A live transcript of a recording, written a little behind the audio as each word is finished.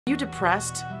You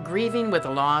depressed, grieving with a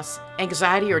loss,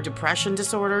 anxiety or depression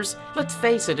disorders? Let's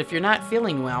face it, if you're not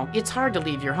feeling well, it's hard to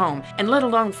leave your home and let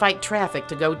alone fight traffic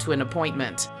to go to an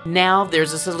appointment. Now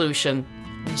there's a solution.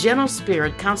 Gentle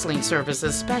Spirit Counseling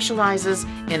Services specializes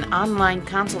in online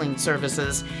counseling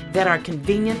services that are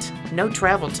convenient, no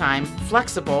travel time,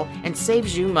 flexible, and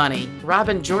saves you money.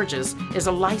 Robin Georges is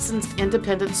a licensed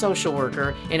independent social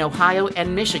worker in Ohio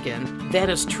and Michigan that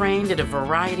is trained in a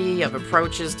variety of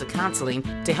approaches to counseling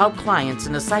to help clients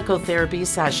in the psychotherapy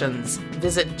sessions.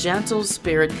 Visit Gentle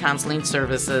Spirit Counseling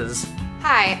Services.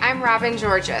 Hi, I'm Robin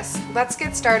Georges. Let's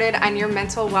get started on your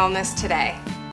mental wellness today.